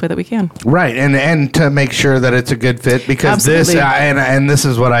in the best way that we can. right, and to make sure that it's a good fit, because this Absolutely. and this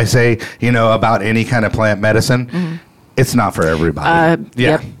is what I say, about any kind of plant medicine, it's not for everybody.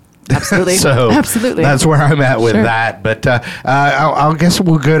 Yep. Absolutely. So absolutely. that's where I'm at with Sure. that. But I'll guess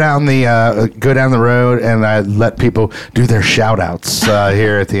we'll go down the road and let people do their shout outs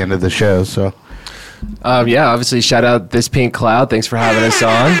here at the end of the show. So Yeah, obviously, shout out This Pink Cloud. Thanks for having us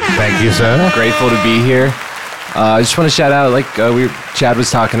on. thank you, sir. Grateful to be here. I just want to shout out, like Chad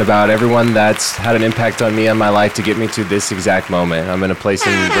was talking about, everyone that's had an impact on me and my life to get me to this exact moment. I'm in a place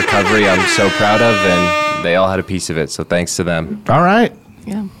in recovery I'm so proud of, and they all had a piece of it. So thanks to them. All right.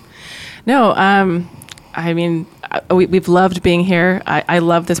 Yeah. No, I mean, we've loved being here. I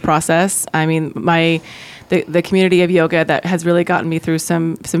love this process. I mean, the community of yoga that has really gotten me through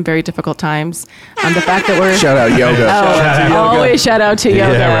some very difficult times. The fact that we're Shout out yoga. always shout out to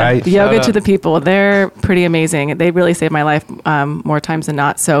yoga. Yeah, right. Yoga Shout to out. the people. They're pretty amazing. They really saved my life more times than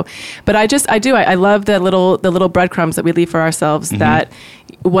not. So, but I love the little breadcrumbs that we leave for ourselves. That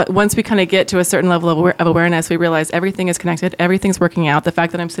once we kind of get to a certain level of awareness, we realize everything is connected. Everything's working out. The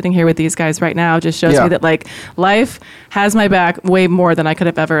fact that I'm sitting here with these guys right now just shows Yeah. me that like life has my back way more than I could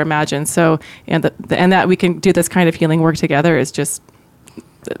have ever imagined. So, and that we can do this kind of healing work together is just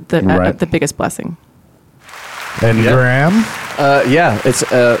Right. the biggest blessing. And Graham? It's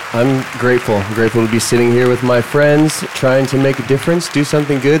I'm grateful to be sitting here with my friends, trying to make a difference, do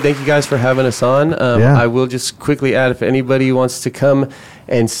something good. Thank you guys for having us on. Yeah. I will just quickly add, if anybody wants to come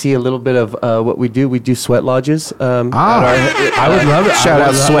and see a little bit of what we do sweat lodges. I would love it. Shout I out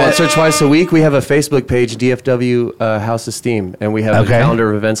would love Sweat. Once or twice a week. We have a Facebook page, DFW House of Steam, and we have Okay. a calendar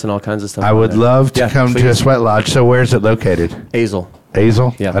of events and all kinds of stuff. I on would there. love to Yeah, come to a please. sweat lodge. So where's it located? Hazel.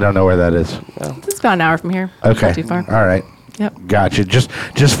 Hazel? Yeah. I don't know where that is. It's about an hour from here. Okay. Not too far. All right. Yep. Gotcha. Just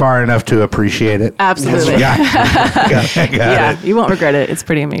far enough to appreciate it. Absolutely. Got it. Yeah, you won't regret it. It's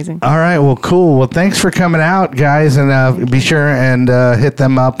pretty amazing. All right. Well, cool. Well, thanks for coming out, guys, and be sure and hit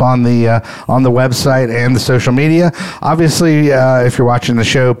them up on the website and the social media. Obviously, if you're watching the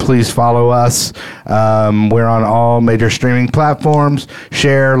show, please follow us. We're on all major streaming platforms.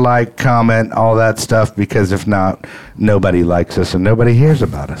 Share, like, comment, all that stuff. Because if not, nobody likes us and nobody hears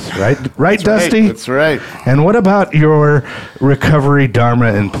about us. Right? Right, Dusty? That's right. And what about your Recovery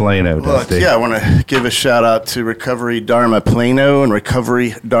Dharma in Plano, Well, Dusty? yeah, I want to give a shout out to Recovery Dharma Plano and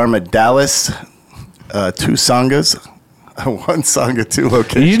Recovery Dharma Dallas, 2 sanghas, 1 sangha, 2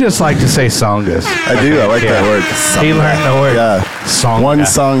 locations. You just like to say sanghas. I do. I like that word. He learned the word. Yeah. Sangha. 1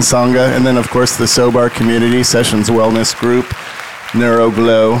 sangha, and then of course the Sobar Community Sessions Wellness Group,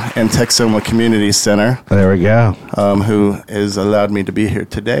 NeuroGlow and Texoma Community Center, There we go. who has allowed me to be here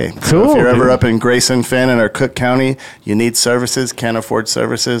today. So Cool, if you're ever dude. up in Grayson, Fannin, or Cook County, you need services, can't afford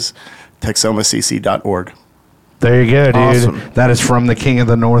services, texomacc.org. There you go, dude. Awesome. That is from the king of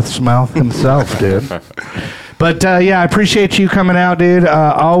the North's mouth himself, dude. But yeah, I appreciate you coming out, dude.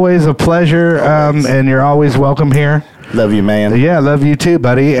 Always a pleasure, and you're always welcome here. Love you, man. Yeah, love you too,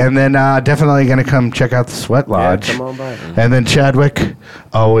 buddy. And then definitely going to come check out the Sweat Lodge. come on by. And then Chadwick,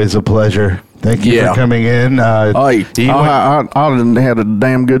 always a pleasure. Thank you Yeah. for coming in. I had a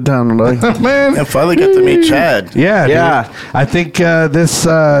damn good time today. Man, And finally get to meet Chad. yeah, Yeah. dude. I think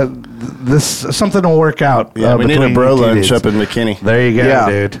this something will work out. Yeah, we need a between bro you two lunch dudes. up in McKinney. There you go, Yeah,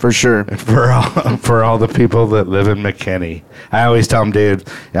 dude. for sure. For all the people that live in McKinney. I always tell them, dude,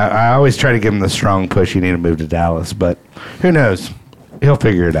 I always try to give them the strong push. You need to move to Dallas, but who knows? He'll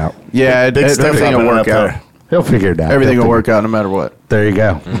figure it out. Yeah, Big stuff everything will happening work up out. there. He'll figure it out. Everything He'll will figure- work out no matter what. There you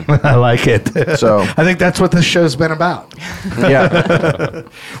go. I like it. So- I think that's what this show's been about. Yeah.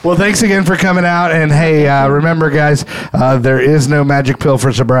 Well, thanks again for coming out. And hey, remember, guys, there is no magic pill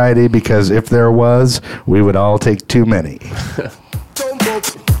for sobriety, because if there was, we would all take too many.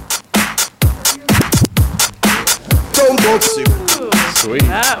 Sweet.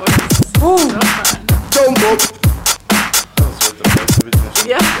 That was so fun.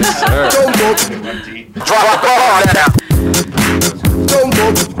 Yeah. Drop on down.